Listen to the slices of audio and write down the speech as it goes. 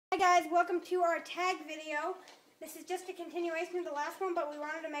guys, welcome to our tag video. This is just a continuation of the last one, but we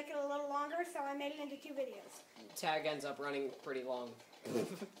wanted to make it a little longer, so I made it into 2 videos. Tag ends up running pretty long.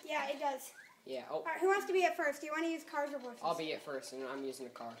 Yeah, it does. Yeah. Oh. Alright, who wants to be at first? Do you want to use cars or horses? I'll be at first, and I'm using a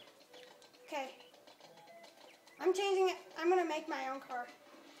car. Okay. I'm changing it. I'm going to make my own car.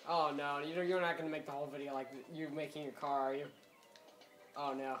 Oh, no. You're not going to make the whole video like you making your car, are you?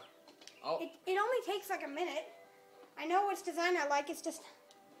 Oh, no. Oh. It only takes like a minute. I know which design I like, it's just...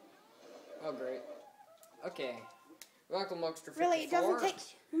 Oh, great. Okay. Welcome, Moxter54. Really, it doesn't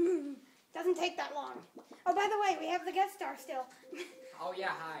take that long. Oh, by the way, we have the guest star still. Oh,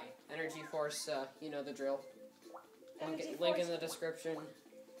 yeah, hi. Energy Force, you know the drill. Link in the description.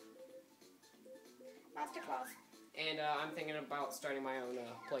 Monster Claus. And I'm thinking about starting my own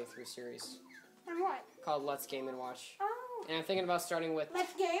playthrough series. And what? Called Let's Game and Watch. Oh. And I'm thinking about starting with...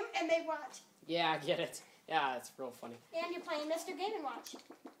 Let's Game and they watch. Yeah, I get it. Yeah, it's real funny. And you're playing Mr. Game and Watch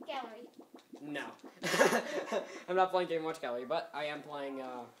Gallery. No. I'm not playing Game & Watch Gallery, but I am playing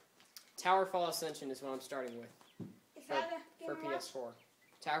Towerfall Ascension is what I'm starting with. Is that a Game for and PS4.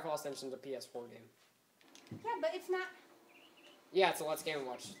 Towerfall Ascension is a PS4 game. Yeah, but it's not... Yeah, it's a Let's Game and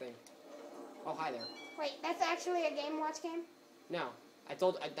Watch thing. Oh, hi there. Wait, that's actually a Game & Watch game? No. That's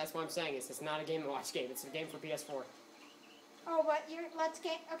what I'm saying. It's not a Game & Watch game. It's a game for PS4. Oh, but you're Let's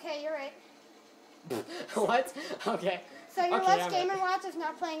Game... Okay, you're right. What? Okay. So your okay, Let's Game and Watch is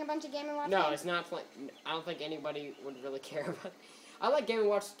not playing a bunch of Game and Watch games? No, it's not playing... I don't think anybody would really care about it. I like Game &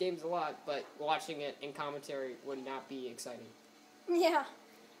 Watch games a lot, but watching it in commentary would not be exciting. Yeah.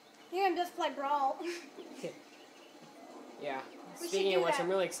 You can just play Brawl. Yeah. We Speaking should of which, that. I'm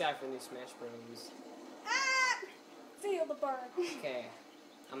really excited for the new Smash Bros. Ah! Feel the burn. Okay.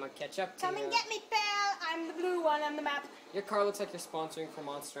 I'm gonna catch up to Come and get me, pal! I'm the blue one on the map. Your car looks like you're sponsoring for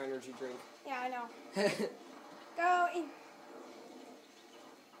Monster Energy drink. Yeah, I know. Go in.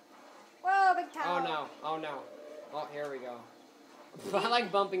 Whoa, big time. Oh no, oh no. Oh, here we go. I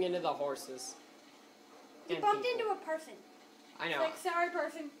like bumping into the horses. You and bumped people. into a person. I know. Like, sorry,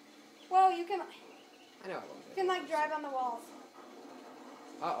 person. Whoa, you can I know I bumped into like drive on the walls.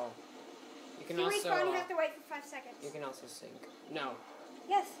 Uh-oh. You can If you also... respawn, you have to wait for 5 seconds. You can also sink. No.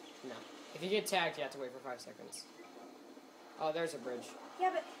 Yes. No. If you get tagged, you have to wait for 5 seconds. Oh, there's a bridge.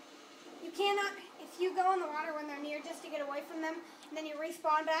 Yeah, but you cannot, if you go in the water when they're near just to get away from them, and then you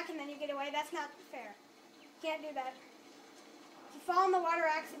respawn back and then you get away, that's not fair. You can't do that. If you fall in the water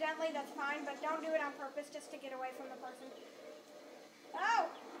accidentally, that's fine, but don't do it on purpose just to get away from the person. Oh!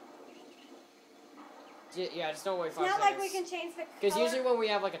 Yeah, just don't wait 5 It's not seconds. like we can change the Because color. usually when we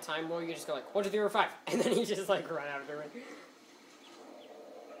have like a time rule, you just go like 1, 2, 3, 4, 5, and then you just like run out of the ring.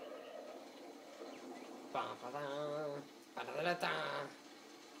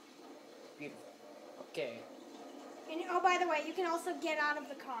 Beautiful. Okay. And, oh, by the way, you can also get out of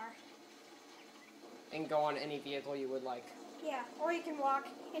the car. And go on any vehicle you would like. Yeah, or you can walk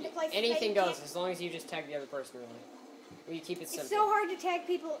into places Anything that you goes, can't. as long as you just tag the other person, really. Well, you keep it simple. It's so hard to tag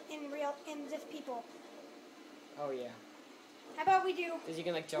people in just people. Oh, yeah. How about we do... Because you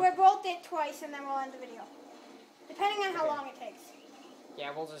can, like, jump. We'll both it twice, and then we'll end the video. Depending on how Okay. long it takes.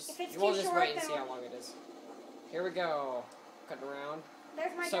 Yeah, we'll just, If it's we'll too just short, wait and then see how long it is. Here we go. Cutting around.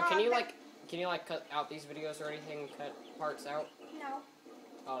 There's my So dog. can you cut out these videos or anything? Cut parts out? No.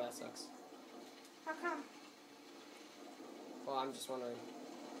 Oh, that sucks. How come? Well, I'm just wondering.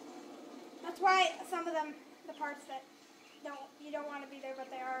 That's why some of them, the parts that you don't want to be there, but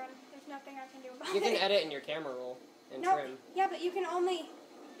they are, and there's nothing I can do about it. You can edit in your camera roll and No, trim. yeah, but you can only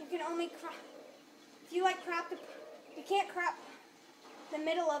crop. If you like crop you can't crop the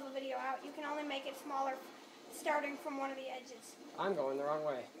middle of a video out. You can only make it smaller, starting from one of the edges. I'm going the wrong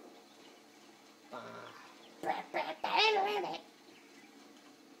way. Uh-oh.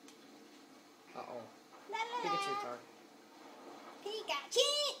 Pikachu car.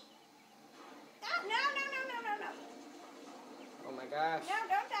 Pikachu! Oh, no. Oh my gosh. No,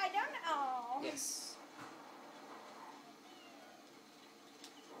 don't die, don't die. Oh. Yes.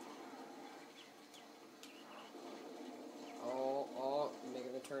 Oh,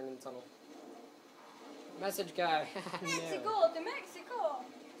 making the turn in the tunnel. Message guy. No. Mexico to Mexico.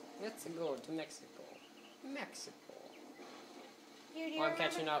 Let's go to Mexico. Mexico. Do you Oh, I'm remember?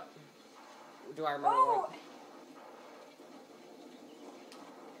 catching up. Do I remember Oh! what?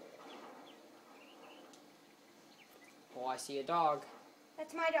 Oh, I see a dog.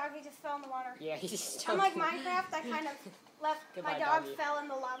 That's my dog. He just fell in the water. Yeah, he's just Unlike jumping. Minecraft, I kind of left Goodbye, my dog doggy. fell in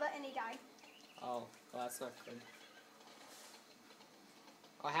the lava and he died. Oh, well, that's not good.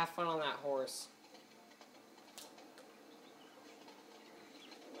 Oh, have fun on that horse.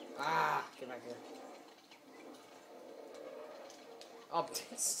 Ah, get back here. Oh,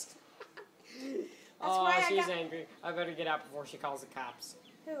 That's oh, why I she's got- angry. I better get out before she calls the cops.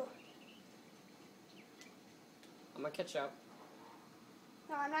 Who? I'm gonna catch up.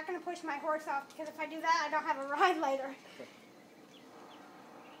 No, I'm not going to push my horse off because if I do that, I don't have a ride later.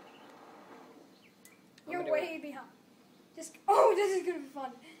 I'm You're gonna do way behind. Just oh, this is going to be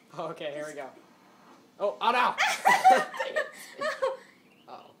fun. Okay, here we go. Oh, oh no! Dang it. Uh-oh.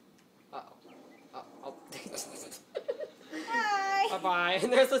 Uh-oh. Oh. Hi. Bye-bye.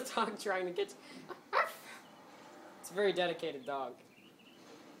 And there's a dog trying to get... It's a very dedicated dog.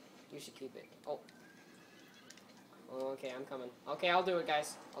 You should keep it. Oh. Okay, I'm coming. Okay, I'll do it,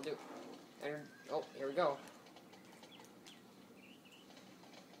 guys. I'll do it. And, oh, here we go.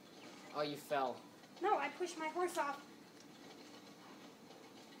 Oh, you fell. No, I pushed my horse off.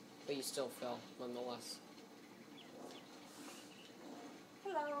 But you still fell, nonetheless.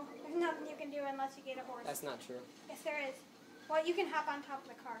 Hello. There's nothing you can do unless you get a horse. That's not true. Yes, there is. Well, you can hop on top of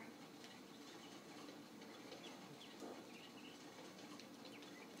the car.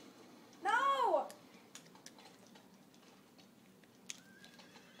 No!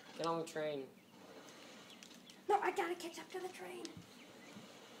 Get on the train. No, I gotta catch up to the train.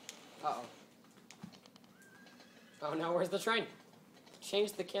 Uh-oh. Oh no, where's the train?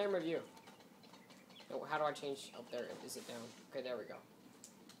 Change the camera view. No, how do I change? Oh, there. Is it down? Okay, there we go.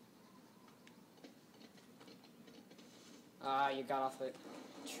 Ah, you got off the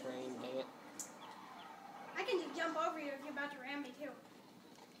train, dang it. I can just jump over you if you're about to ram me, too.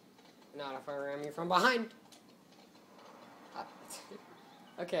 Not if I ram you from behind.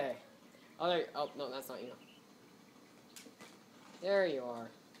 Okay. Oh, there. Oh, no, that's not you. There you are.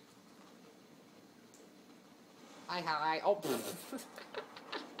 Hi, hi. Oh.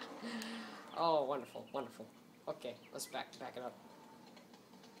 Oh, wonderful, wonderful. Okay, let's back it up.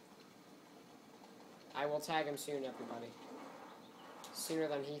 I will tag him soon, everybody. Sooner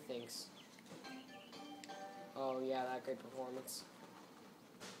than he thinks. Oh, yeah, that great performance.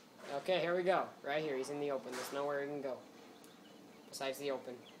 Okay, here we go. Right here, he's in the open. There's nowhere he can go. Besides the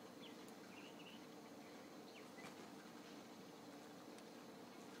open.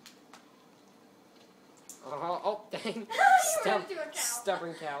 Oh, dang. ran into a cow.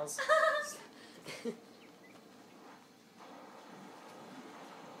 Stubborn cows.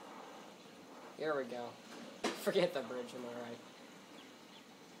 Here we go. Forget the bridge, am I right?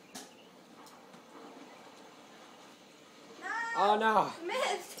 Oh no!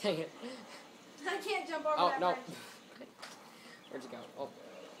 Missed! Dang it. I can't jump over Oh, that no. bridge. Where'd you go? Oh.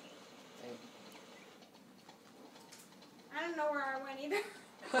 Dang I don't know where I went either.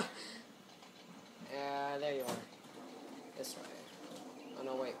 it. There you are. This way. Oh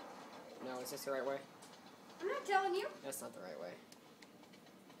no, wait. No, is this the right way? I'm not telling you. That's not the right way.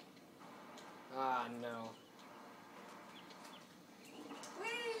 Ah, no.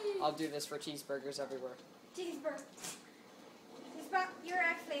 Whee! I'll do this for cheeseburgers everywhere. Cheeseburger. You're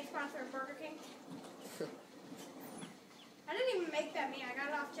actually a sponsor of Burger King. I didn't even make that me. I got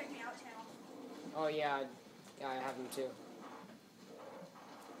it off Check Me Out channel. Oh yeah, yeah, I have them too.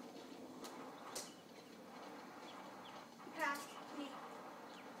 You passed me.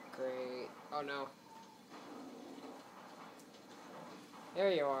 Great. Oh no.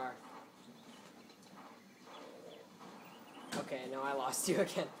 There you are. Okay, no, I lost you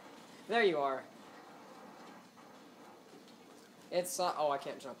again. There you are. It's, oh, I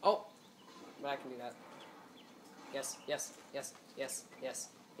can't jump. Oh! But I can do that. Yes, yes, yes, yes, yes,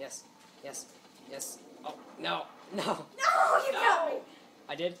 yes, yes, yes. Oh, no, no. No, you got me.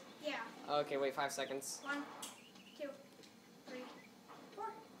 I did? Yeah. Okay, wait 5 seconds. 1, 2, 3, 4,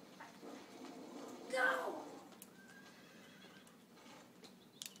 5. Go!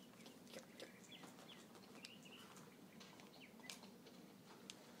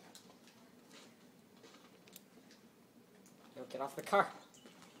 No, get off the car.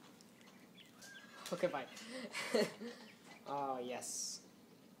 Oh, goodbye. Oh, yes.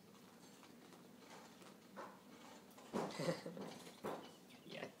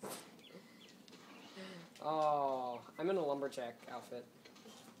 Yes. Oh, I'm in a lumberjack outfit.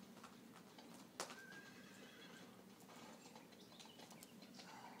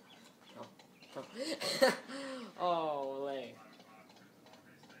 Oh. Oh, oh lay.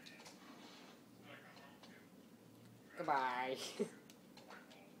 Goodbye.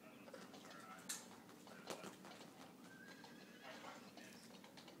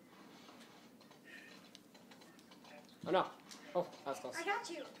 Oh no. Oh, that was close. I got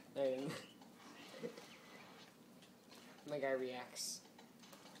you. There you go. My guy reacts.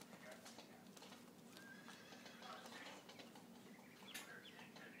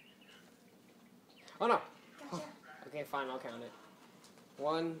 Oh no. Gotcha. Okay, fine, I'll count it.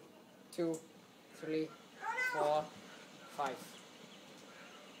 1, 2, 3, Oh no! 4, 5.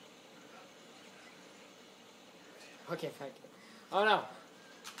 Okay, thank you. Oh no!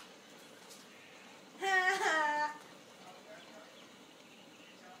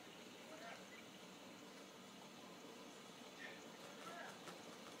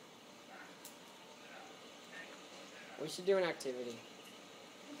 We should do an activity.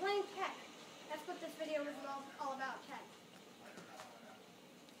 I'm playing tag. That's what this video is all about, tag.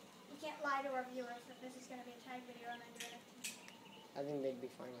 You can't lie to our viewers that this is going to be a tag video and then do it. I think they'd be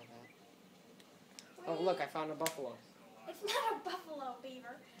fine with that. Oh, look, I found a buffalo. It's not a buffalo,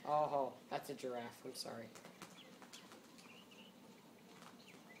 Beaver. Oh, that's a giraffe. I'm sorry.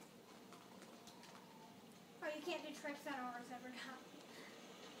 Oh, you can't do tricks on oars ever now.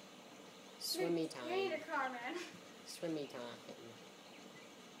 Swimmy time. You need a car, man. Swimmy time.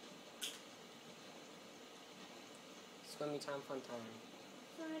 Swimmy time, fun time.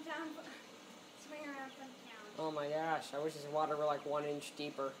 Swing around from town. Oh my gosh, I wish this water were like 1 inch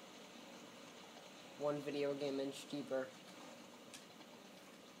deeper. 1 video game inch deeper.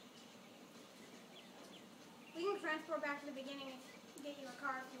 We can transport back to the beginning and get you a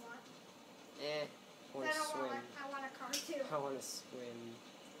car if you want. I want to swim. I want a car too. I want to swim.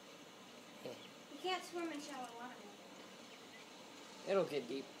 You can't swim in shallow water. It'll get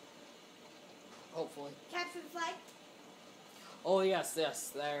deep. Hopefully. Capture the flag. Oh yes,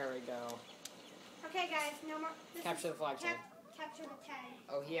 there we go. Okay guys, no more. Capture the flag tag. Capture the tag.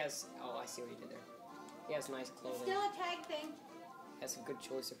 Oh, he has, I see what he did there. He has nice clothing. Still a tag thing. That's a good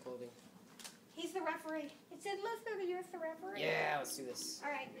choice of clothing. He's the referee. It said Luther, you're the referee. Yeah, let's do this.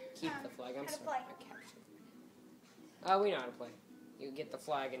 Alright. Keep the flag. I'm how to sorry. play. I captured. Oh, we know how to play. You get the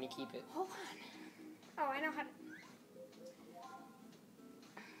flag and you keep it. Hold on. Oh, I know how to.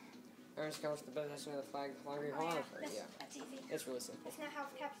 Ernest comes to the possession of the flag. The flag Oh, yeah. That's easy. It's really simple. It's not how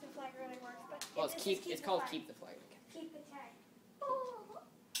capture the flag really works, but Well, it's called flag. keep the flag. Keep the tag. Oh.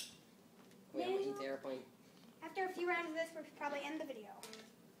 Wait, I'm gonna eat the airplane. After a few rounds of this, we'll probably end the video.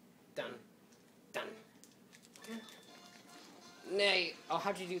 Done. Done. Nay. Oh,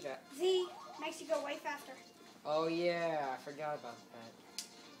 how'd you do that? Z makes you go way faster. Oh yeah, I forgot about that.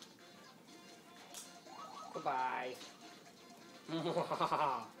 Goodbye.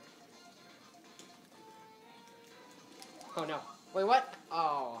 Oh no. Wait, what?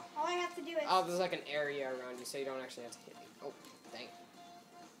 Oh. All I have to do is. Oh, there's like an area around you, so you don't actually have to hit me. Oh, dang.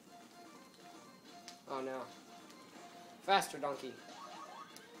 Oh no. Faster, donkey.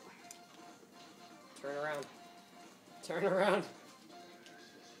 Turn around. Turn around.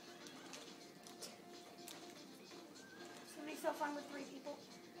 It's gonna be so fun with 3 people.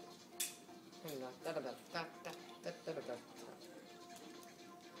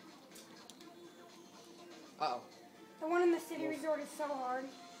 Uh-oh. The one in the city resort is so hard.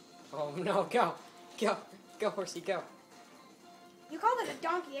 Oh no, go. Go. Go, horsey, go. You called it a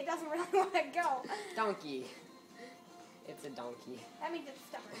donkey. It doesn't really want to go. Donkey. It's a donkey. That means it's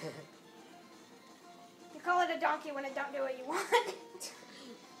stubborn. You call it a donkey when it don't do what you want.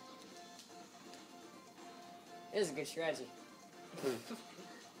 It is a good strategy.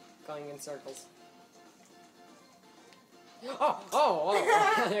 Going in circles. Oh,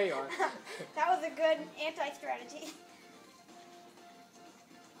 there you are. That was a good anti-strategy.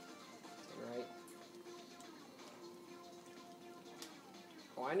 Right.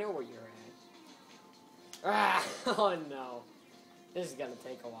 Oh, I know where you're at. Ah! Oh no. This is gonna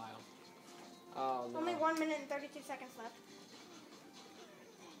take a while. Oh no. Only 1 minute and 32 seconds left.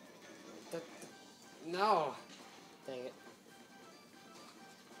 No. Dang it.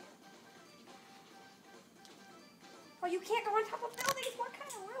 Oh, you can't go on top of buildings. What kind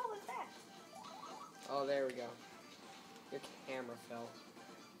of rule is that? Oh, there we go. Your camera fell.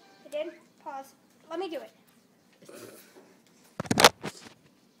 It did? Pause. Let me do it.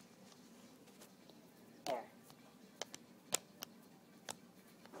 There.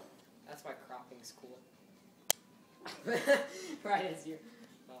 That's why cropping's cool. Right as you.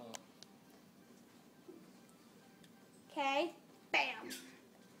 Oh. Okay. Bam.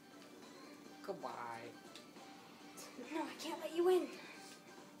 Goodbye. No, I can't let you in.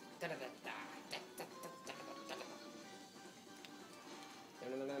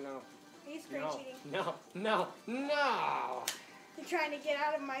 No. Are you screen cheating? No. You're trying to get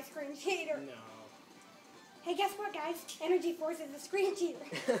out of my screen cheater. No. Hey, guess what, guys? Energy Force is a screen cheater.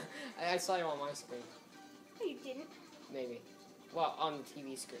 I saw you on my screen. No, you didn't. Maybe. Well, on the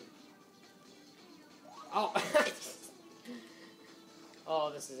TV screen. Oh. Oh,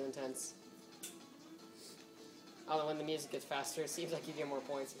 this is intense. Oh, when the music gets faster, it seems like you get more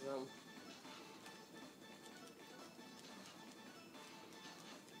points or something.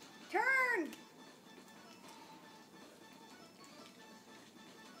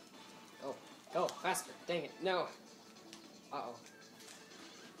 Faster. Dang it. No. Uh-oh.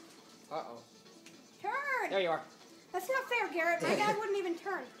 Uh-oh. Turn! There you are. That's not fair, Garrett. My dad wouldn't even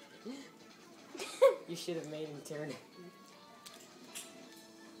turn. You should have made him turn.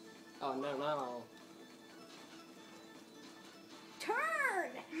 Oh, no, no.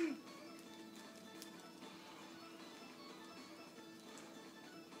 Turn!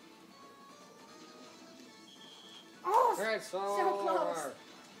 Oh, Great, so close.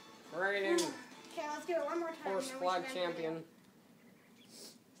 Raiden, Okay, let's do it one more time. horse and then we flag should end the champion. video.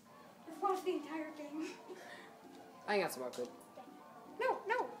 Let's watch the entire thing. I think that's about good.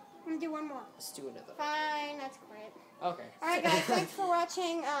 No. I'm gonna do one more. Let's do another. Fine, that's great. Okay. Alright guys, thanks for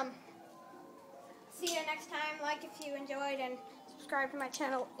watching. See you next time. Like if you enjoyed and subscribe to my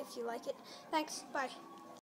channel if you like it. Thanks. Bye.